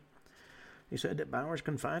assassination. He said that Bowers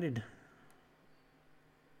confided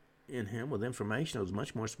in him with information that was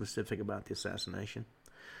much more specific about the assassination,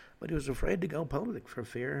 but he was afraid to go public for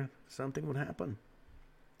fear something would happen.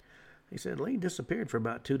 He said Lee disappeared for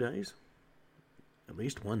about 2 days. At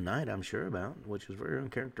least one night, I'm sure about, which was very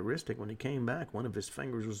uncharacteristic. When he came back, one of his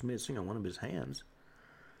fingers was missing on one of his hands.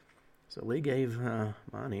 So Lee gave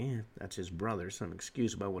Monty, that's his brother, some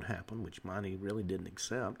excuse about what happened, which Monty really didn't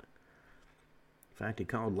accept. In fact, he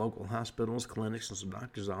called local hospitals, clinics, and some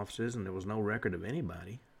doctors' offices, and there was no record of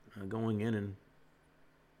anybody going in and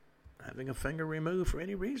having a finger removed for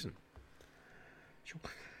any reason.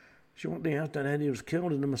 Shortly after that, he was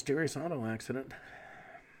killed in a mysterious auto accident.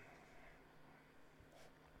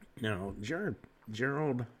 Now,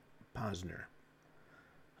 Gerald Posner,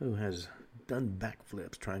 who has done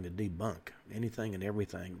backflips trying to debunk anything and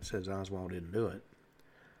everything that says Oswald didn't do it,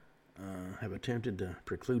 have attempted to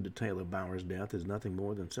preclude the tale of Bowers' death as nothing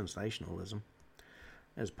more than sensationalism.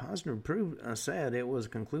 As Posner said, it was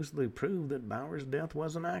conclusively proved that Bowers' death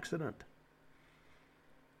was an accident.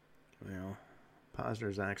 Well, Posner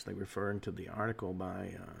is actually referring to the article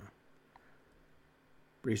by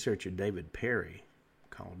researcher David Perry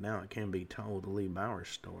called Now It Can Be Told, the Lee Bowers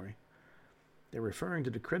Story. They're referring to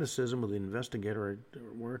the criticism of the investigator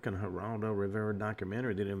work in Geraldo Rivera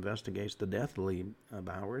documentary that investigates the death of Lee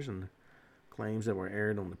Bowers and claims that were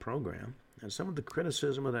aired on the program. And some of the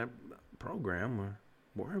criticism of that program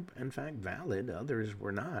were in fact valid, others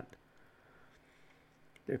were not.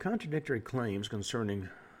 There are contradictory claims concerning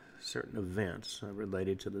certain events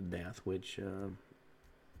related to the death, which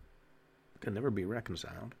can never be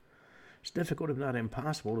reconciled. It's difficult, if not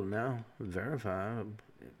impossible, to now verify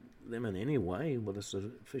them in any way with a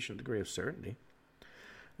sufficient degree of certainty.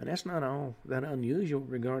 And that's not all that unusual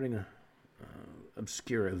regarding an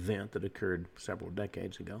obscure event that occurred several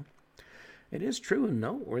decades ago. It is true and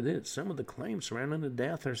noteworthy that some of the claims surrounding the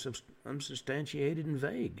death are unsubstantiated and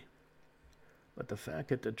vague. But the fact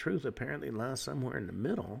that the truth apparently lies somewhere in the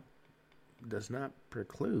middle does not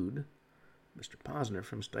preclude Mr. Posner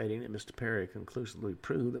from stating that Mr. Perry conclusively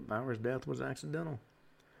proved that Bowers' death was accidental.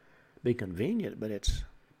 Be convenient, but it's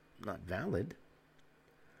not valid.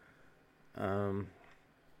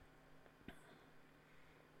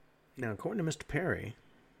 Now, according to Mr. Perry,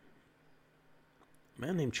 a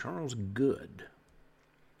man named Charles Good,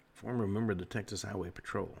 former member of the Texas Highway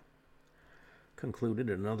Patrol, concluded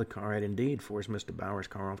that another car had indeed forced Mr. Bauer's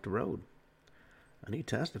car off the road. And he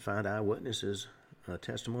testified eyewitnesses'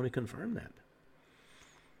 testimony confirmed that.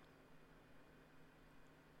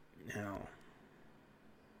 Now,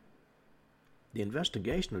 the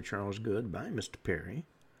investigation of Charles Good by Mr. Perry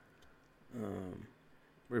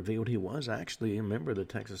revealed he was actually a member of the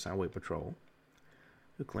Texas Highway Patrol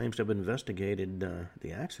who claims to have investigated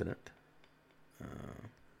the accident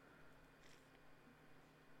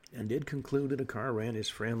and did conclude that a car ran his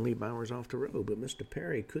friend Lee Bowers off the road. But Mr.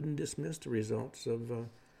 Perry couldn't dismiss the results of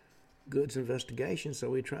Good's investigation,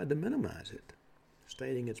 so he tried to minimize it,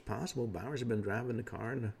 stating it's possible Bowers had been driving the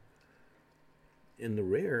car in the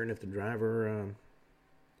rear, and if the driver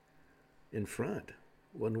in front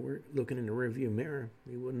wasn't looking in the rearview mirror,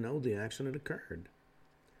 he wouldn't know the accident occurred.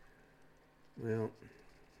 Well,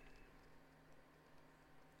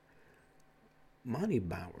 Monty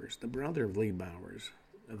Bowers, the brother of Lee Bowers,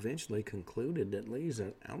 eventually concluded that Lee's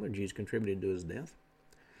allergies contributed to his death.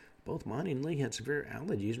 Both Monty and Lee had severe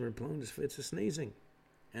allergies and were prone to fits of sneezing,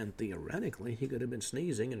 and theoretically he could have been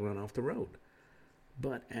sneezing and run off the road.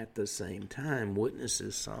 But at the same time,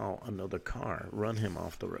 witnesses saw another car run him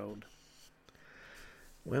off the road.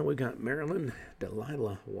 Well, we got Marilyn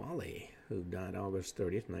Delilah Wally, who died August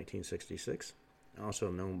 30th, 1966,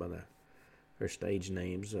 also known by her stage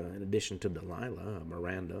names, in addition to Delilah,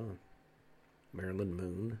 Miranda, Marilyn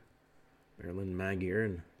Moon, Marilyn Magyar,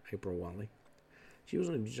 and April Wally. She was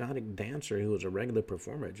an exotic dancer who was a regular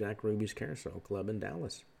performer at Jack Ruby's Carousel Club in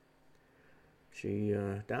Dallas. She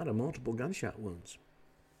died of multiple gunshot wounds.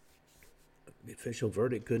 The official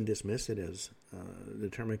verdict couldn't dismiss it as a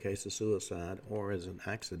determined case of suicide or as an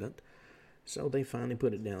accident, so they finally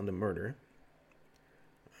put it down to murder.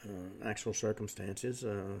 Actual circumstances,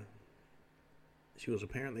 she was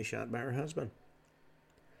apparently shot by her husband.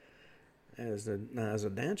 As a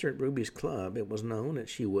dancer at Ruby's Club, it was known that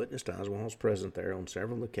she witnessed Oswald's presence there on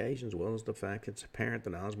several occasions, as well as the fact that it's apparent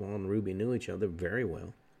that Oswald and Ruby knew each other very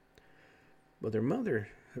well. But her mother,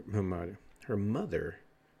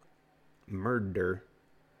 murder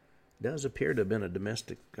does appear to have been a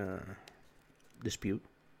domestic dispute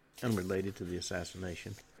unrelated to the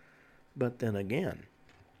assassination. But then again,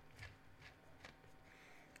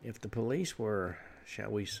 if the police were,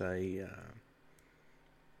 shall we say,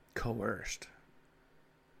 coerced,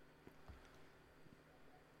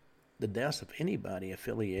 the deaths of anybody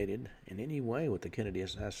affiliated in any way with the Kennedy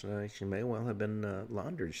assassination may well have been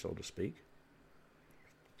laundered, so to speak.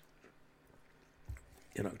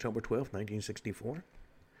 In October 12, 1964,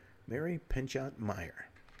 Mary Pinchot Meyer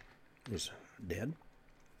was dead.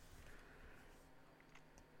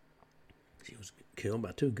 She was killed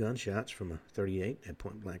by 2 gunshots from a .38 at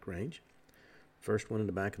point-blank range. First one in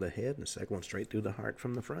the back of the head, and the second one straight through the heart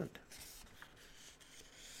from the front.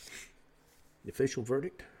 The official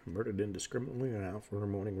verdict, murdered indiscriminately and out for her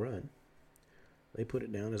morning run. They put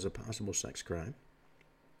it down as a possible sex crime.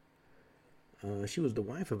 She was the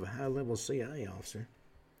wife of a high-level CIA officer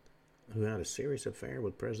who had a serious affair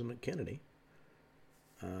with President Kennedy.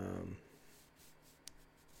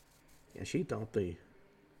 She thought the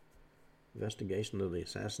investigation of the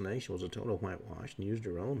assassination was a total whitewash and used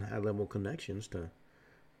her own high-level connections to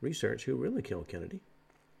research who really killed Kennedy.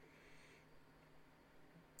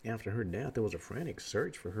 After her death, there was a frantic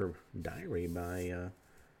search for her diary by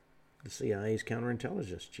the CIA's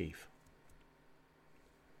counterintelligence chief.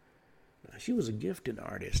 She was a gifted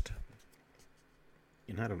artist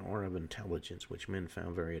and had an aura of intelligence which men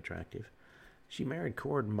found very attractive. She married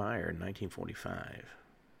Cord Meyer in 1945.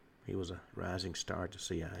 He was a rising star at the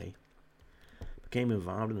CIA. Became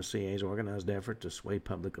involved in the CIA's organized effort to sway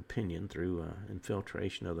public opinion through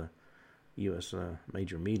infiltration of the U.S.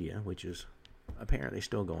 Major media, which is apparently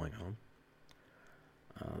still going on.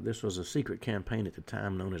 This was a secret campaign at the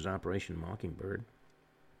time known as Operation Mockingbird.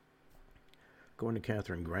 According to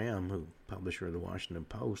Katharine Graham, who publisher of the Washington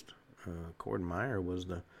Post, Cord Meyer was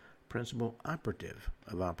the principal operative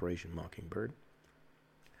of Operation Mockingbird.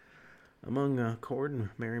 Among Cord and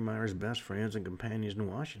Mary Meyer's best friends and companions in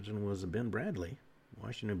Washington was Ben Bradley,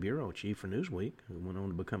 Washington bureau chief for Newsweek, who went on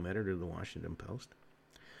to become editor of the Washington Post.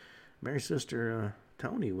 Mary's sister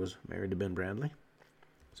Toni was married to Ben Bradley,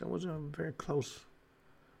 so it was a very close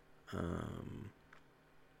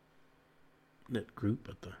knit group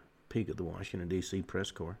at the peak of the Washington, D.C.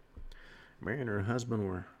 press corps. Mary and her husband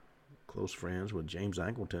were close friends with James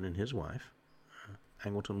Angleton and his wife.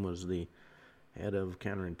 Angleton was the head of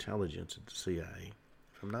counterintelligence at the CIA.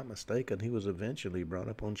 If I'm not mistaken, he was eventually brought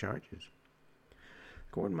up on charges.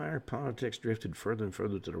 Kornmeyer politics drifted further and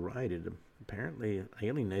further to the right. It apparently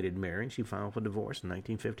alienated Mary, and she filed for divorce in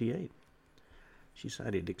 1958. She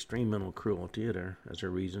cited extreme mental cruelty as her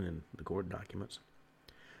reason in the court documents.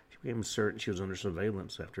 She became certain she was under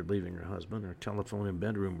surveillance after leaving her husband. Her telephone and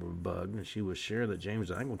bedroom were bugged, and she was sure that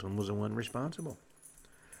James Angleton was the one responsible.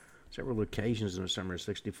 Several occasions in the summer of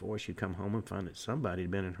 '64, she'd come home and find that somebody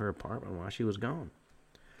had been in her apartment while she was gone.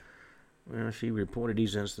 Well, she reported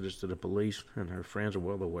these incidents to the police, and her friends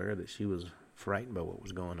were well aware that she was frightened by what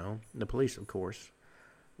was going on. The police, of course,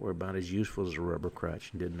 were about as useful as a rubber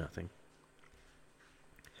crutch and did nothing.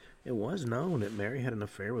 It was known that Mary had an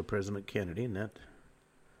affair with President Kennedy, and that,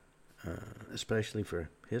 especially for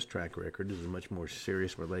his track record, is a much more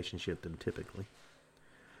serious relationship than typically.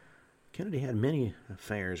 Kennedy had many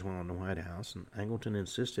affairs while in the White House, and Angleton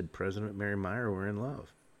insisted President Mary Meyer were in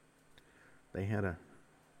love. They had an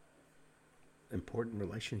important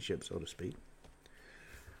relationship, so to speak.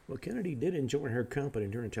 Well, Kennedy did enjoy her company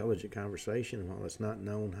during intelligent conversation, and while it's not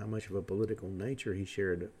known how much of a political nature he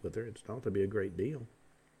shared with her, it's thought to be a great deal.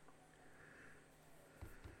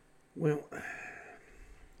 Well,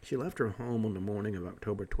 she left her home on the morning of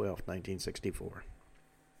October 12, 1964,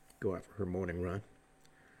 go out for her morning run.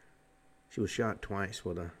 She was shot twice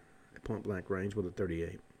with a point-blank range with a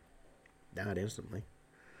 .38. Died instantly.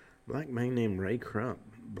 A black man named Ray Crump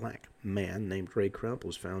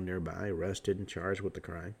was found nearby, arrested and charged with the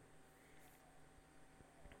crime.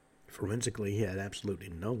 Forensically, he had absolutely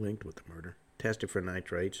no link with the murder. Tested for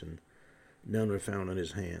nitrates, and none were found on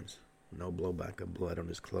his hands. No blowback of blood on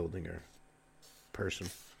his clothing or person.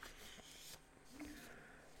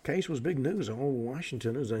 Case was big news all over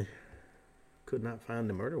Washington as they could not find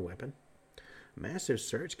the murder weapon. A massive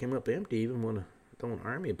search came up empty even when an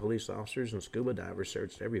army of police officers and scuba divers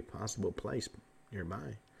searched every possible place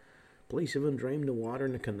nearby. Police even drained the water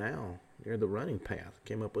in the canal near the running path.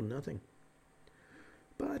 Came up with nothing.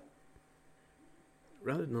 But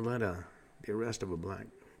rather than let the arrest of a black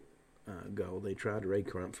go, they tried Ray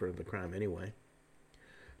Crump for the crime anyway.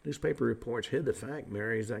 Newspaper reports hid the fact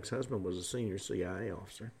Mary's ex-husband was a senior CIA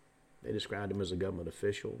officer. They described him as a government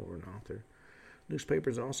official or an author.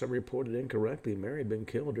 Newspapers also reported incorrectly Mary had been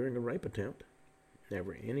killed during a rape attempt.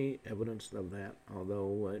 Never any evidence of that,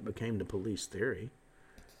 although it became the police theory.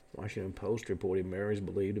 Washington Post reported Mary is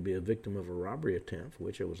believed to be a victim of a robbery attempt, for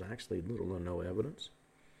which there was actually little or no evidence.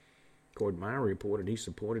 Kornmeyer reported he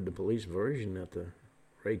supported the police version that the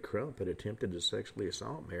Ray Crump had attempted to sexually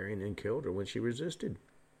assault Mary and then killed her when she resisted.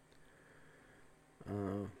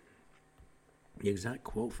 The exact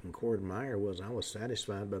quote from Kornmeyer was, "I was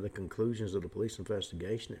satisfied by the conclusions of the police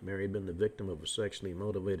investigation that Mary had been the victim of a sexually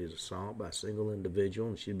motivated assault by a single individual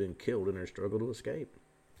and she'd been killed in her struggle to escape."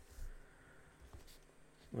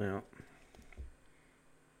 Well,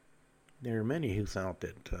 there are many who thought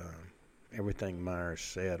that everything Meyer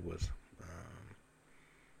said was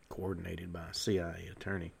coordinated by a CIA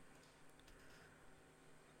attorney.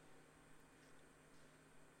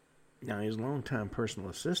 Now, his longtime personal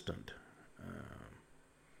assistant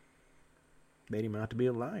made him out to be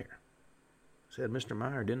a liar. Said Mr.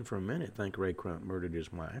 Meyer didn't for a minute think Ray Crump murdered his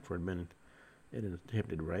wife or had been in an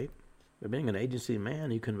attempted rape. But being an agency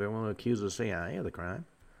man, you can very well accuse the CIA of the crime,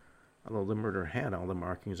 although the murder had all the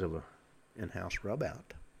markings of an in-house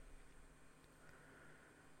rub-out.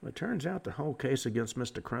 Well, it turns out the whole case against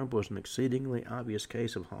Mr. Crump was an exceedingly obvious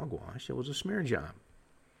case of hogwash. It was a smear job.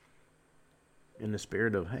 In the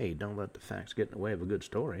spirit of, hey, don't let the facts get in the way of a good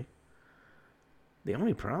story. The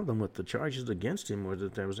only problem with the charges against him was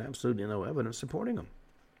that there was absolutely no evidence supporting them.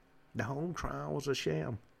 The whole trial was a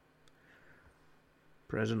sham.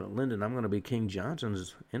 President Lyndon, I'm going to be King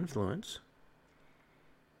Johnson's influence.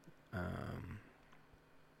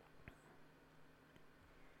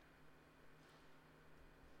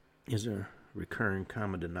 Is a recurring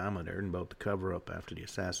common denominator in both the cover-up after the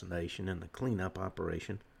assassination and the cleanup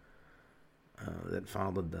operation that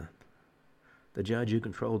followed. The judge who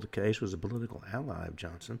controlled the case was a political ally of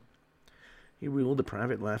Johnson. He ruled the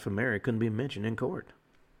private life of Mary couldn't be mentioned in court,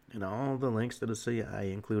 and all the links to the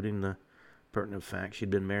CIA, including the pertinent fact she'd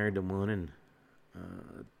been married to one and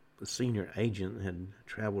the senior agent had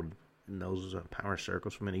traveled in those power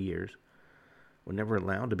circles for many years, were never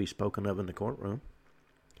allowed to be spoken of in the courtroom.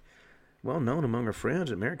 Well known among her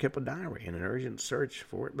friends that Mary kept a diary, and an urgent search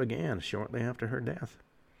for it began shortly after her death.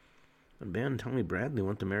 When Ben and Tony Bradley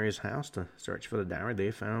went to Mary's house to search for the diary,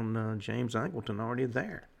 they found James Angleton already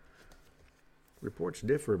there. Reports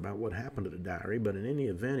differ about what happened to the diary, but in any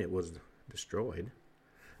event, it was destroyed.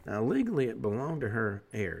 Now, legally, it belonged to her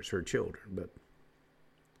heirs, her children, but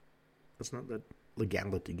let's not let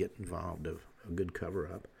legality get involved of a good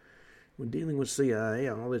cover-up. When dealing with CIA,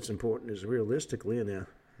 all that's important is realistically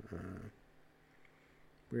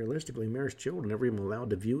Mary's children never even allowed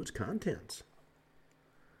to view its contents.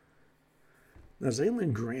 Now,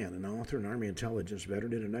 Zaylen Grant, an author and Army intelligence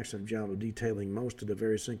veteran, did an excellent job of detailing most of the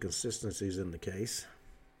various inconsistencies in the case.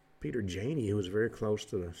 Peter Janey, who was very close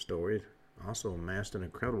to the story, also amassed an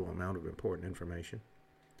incredible amount of important information.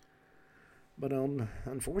 But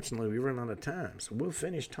unfortunately, we run out of time, so we'll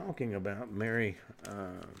finish talking about Mary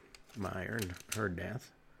Meyer and her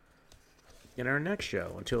death in our next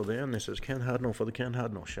show. Until then, this is Ken Hudnall for the Ken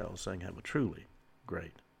Hudnall Show, saying have a truly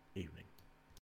great evening.